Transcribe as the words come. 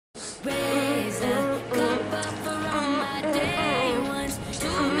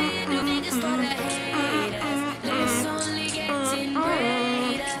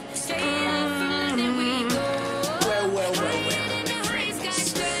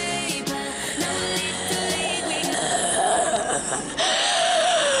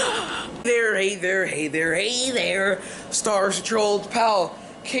hey there, hey there, Stars Trolled Pal,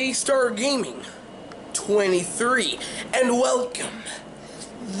 K-Star Gaming 23, and welcome.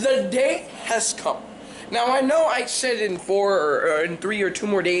 The day has come. Now I know I said in 3 or 2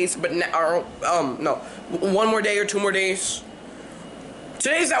 more days, but now, no, 1 more day or 2 more days.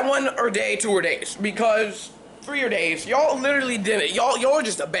 Today's that 1 or day, 2 or days, because 3 or days, y'all literally did it. Y'all are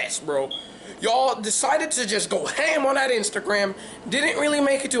just the best, bro. Y'all decided to just go ham on that Instagram. Didn't really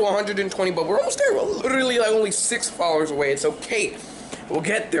make it to 120, but we're almost there. We're literally like only 6 followers away. It's okay. We'll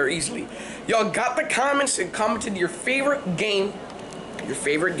get there easily. Y'all got the comments and commented your favorite game. Your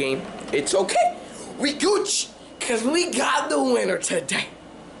favorite game. It's okay. We Gucci. Because we got the winner today.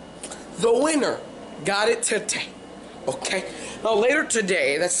 The winner got it today. Okay? Now later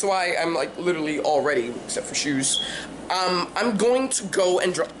today, that's why I'm like literally all ready, except for shoes. I'm going to go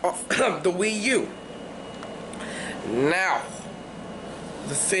and drop off the Wii U. Now,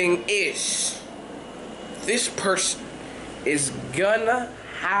 the thing is, this person is gonna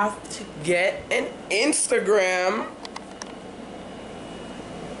have to get an Instagram.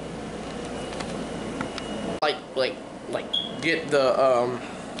 Like, get the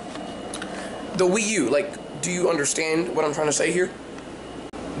Wii U. Like, do you understand what I'm trying to say here?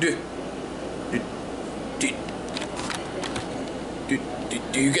 Do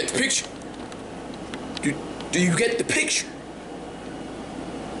you get the picture? Do you get the picture?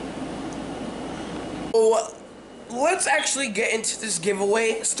 Well, let's actually get into this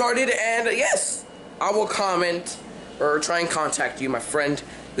giveaway started, and yes, I will comment or try and contact you, my friend.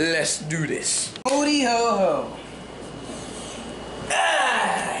 Let's do this. Hody ho ho.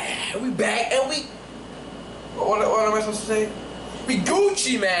 We back and we. What am I supposed to say? We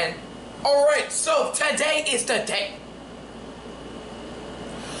Gucci, man. All right, so today is the day.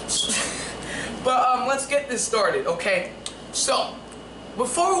 But let's get this started, okay? So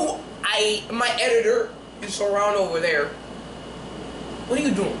before my editor is around over there. What are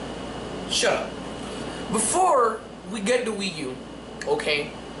you doing? Shut up. Before we get to Wii U,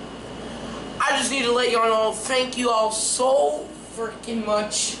 okay? I just need to let y'all know, thank you all so freaking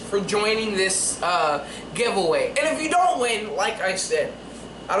much for joining this giveaway. And if you don't win, like I said,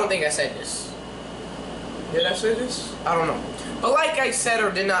 I don't think I said this. Did I say this? I don't know. But like I said or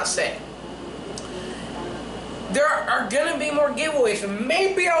did not say, there are gonna be more giveaways.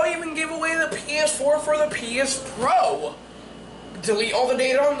 Maybe I'll even give away the PS4 for the PS Pro. Delete all the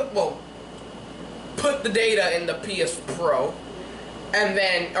data on the, well, put the data in the PS Pro, and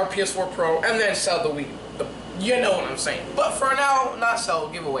then, or PS4 Pro, and then sell the Wii U. You know what I'm saying. But for now, not sell,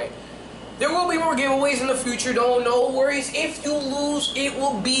 giveaway. There will be more giveaways in the future, no worries. If you lose, it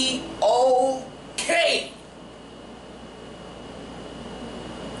will be okay.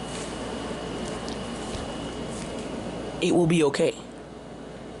 It will be okay.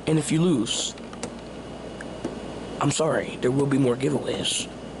 And if you lose, I'm sorry, there will be more giveaways.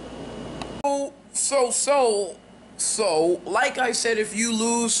 So, like I said, if you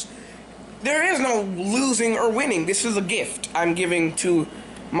lose, there is no losing or winning. This is a gift I'm giving to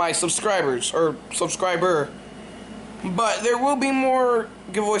my subscribers, or subscriber. But there will be more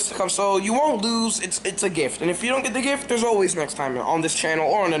giveaways to come, so you won't lose. It's a gift. And if you don't get the gift, there's always next time on this channel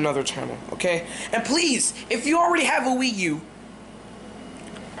or on another channel, okay? And please, if you already have a Wii U,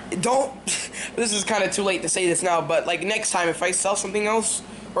 don't, this is kind of too late to say this now, but like next time if I sell something else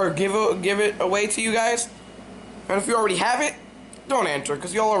or give it away to you guys, and if you already have it, don't enter,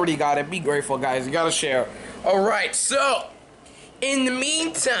 because y'all already got it. Be grateful, guys. You gotta share. Alright, so in the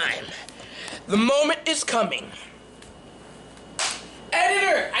meantime, the moment is coming.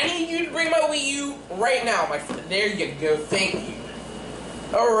 Editor, I need you to bring my Wii U right now, my friend. There you go. Thank you.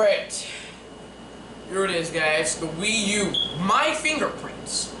 Alright. Here it is, guys. The Wii U. My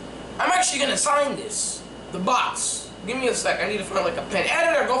fingerprints. I'm actually going to sign this. The box. Give me a sec. I need to find, like, a pen.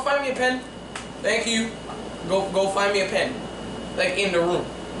 Editor, go find me a pen. Thank you. Go find me a pen. Like, in the room.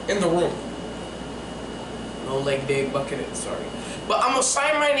 In the room. No leg day bucket. Sorry. But I'm going to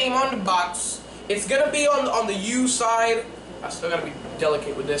sign my name on the box. It's going to be on the U side. I still gotta be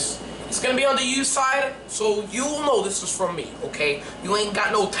delicate with this. It's gonna be on the U side, so you'll know this is from me, okay? You ain't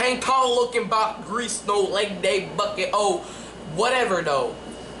got no tank tall looking box, grease, no leg day bucket, oh, whatever though.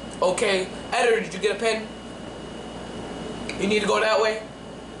 Okay? Editor, did you get a pen? You need to go that way?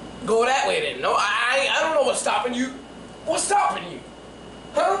 Go that way then. No, I don't know what's stopping you. What's stopping you?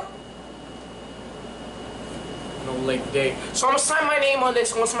 Huh? No leg day. So I'm gonna sign my name on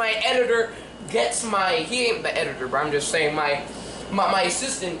this once my editor gets he ain't the editor, but I'm just saying my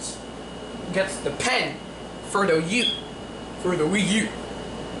assistant gets the pen for the Wii U.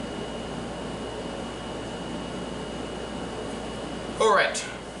 Alright.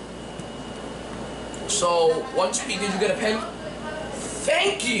 So once we did you get a pen?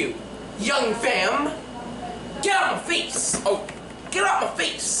 Thank you, young fam. Get out my face. Oh, get out my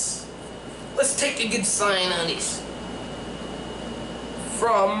face. Let's take a good sign on this.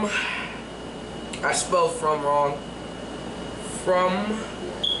 From, I spelled from wrong. From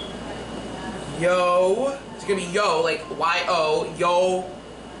yo, it's gonna be yo, like Y-O, yo,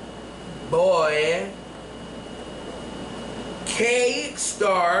 boy. K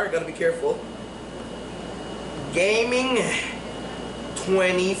star, gotta be careful. Gaming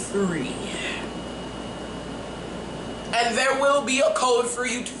 23. And there will be a code for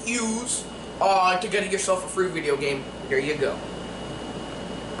you to use to get yourself a free video game. Here you go.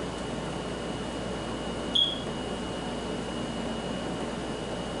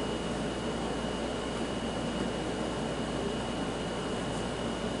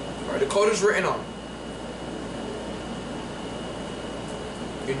 Alright, the code is written on.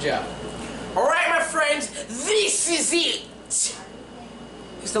 Good job. Alright, my friends, this is it.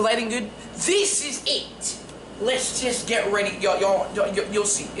 Is the lighting good? This is it. Let's just get ready. You'll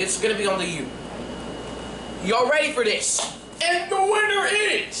see. It's gonna be on the U. Y'all ready for this? And the winner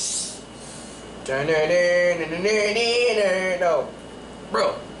is... No.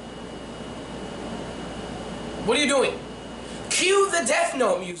 Bro. What are you doing? Cue the Death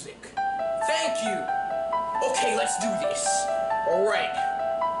Note music. Thank you. Okay, let's do this. Alright.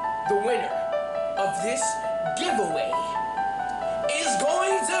 The winner of this giveaway is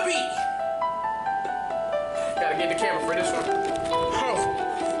going to be... Gotta get the camera for this one. Oh.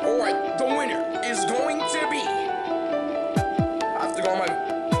 Alright, the winner is going to be... I have to go on my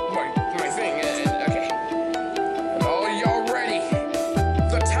thing. Okay. And all y'all ready?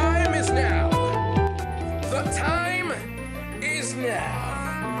 The time is now. The time is now.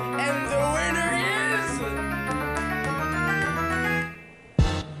 And the winner is...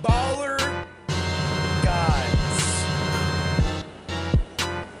 Baller Gods.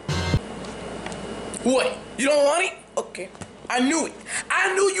 What? You don't want it? Okay. I knew it.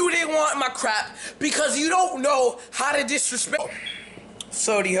 I knew you didn't want my crap because you don't know how to disrespect.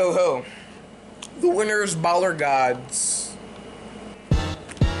 Sody ho ho. The winner is Baller Gods.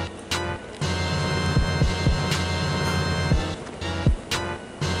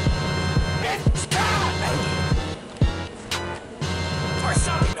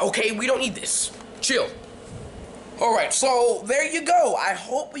 Okay, we don't need this. Chill. Alright, so there you go. I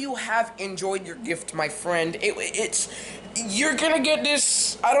hope you have enjoyed your gift, my friend. You're gonna get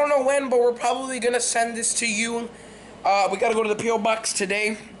this, I don't know when, but we're probably gonna send this to you. We gotta go to the P.O. Box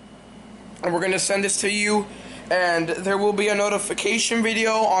today, and we're gonna send this to you, and there will be a notification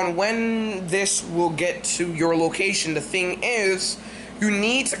video on when this will get to your location. The thing is, you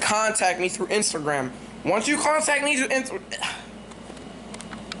need to contact me through Instagram. Once you contact me through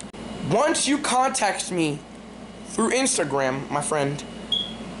Instagram, my friend,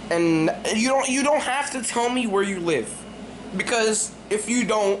 and you don't have to tell me where you live, because if you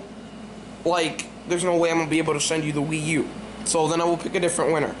don't, like, there's no way I'm gonna be able to send you the Wii U. So then I will pick a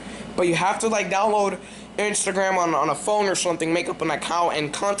different winner. But you have to, like, download Instagram on a phone or something, make up an account,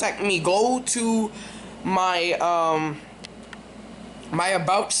 and contact me. Go to my my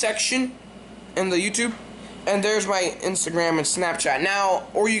about section in the YouTube, and there's my Instagram and Snapchat now.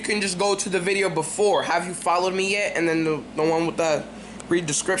 Or you can just go to the video before. Have you followed me yet? And then the one with the read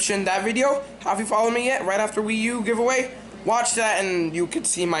description, that video. Have you followed me yet? Right after Wii U giveaway. Watch that and you could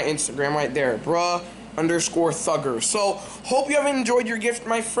see my Instagram right there. bruh_thugger. So hope you have enjoyed your gift,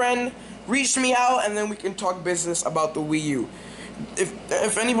 my friend. Reach me out and then we can talk business about the Wii U.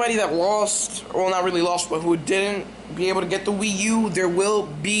 If anybody that lost, well, not really lost, but who didn't be able to get the Wii U, there will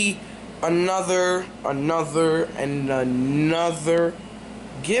be another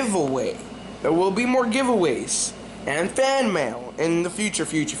giveaway. There will be more giveaways and fan mail in the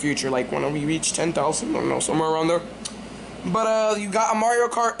future, like when we reach 10,000, I don't know, somewhere around there. But you got a Mario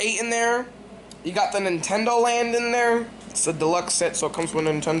Kart 8 in there. You got the Nintendo Land in there. It's a deluxe set, so it comes with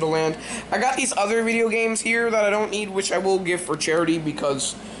Nintendo Land. I got these other video games here that I don't need, which I will give for charity,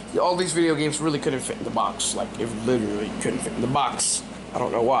 because all these video games really couldn't fit in the box. Like, it literally couldn't fit in the box. I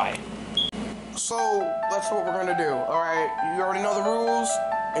don't know why. So, that's what we're gonna do. Alright, you already know the rules.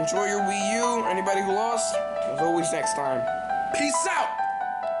 Enjoy your Wii U. Anybody who lost, as always, next time. Peace out!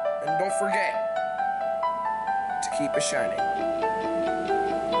 And don't forget to keep it shining.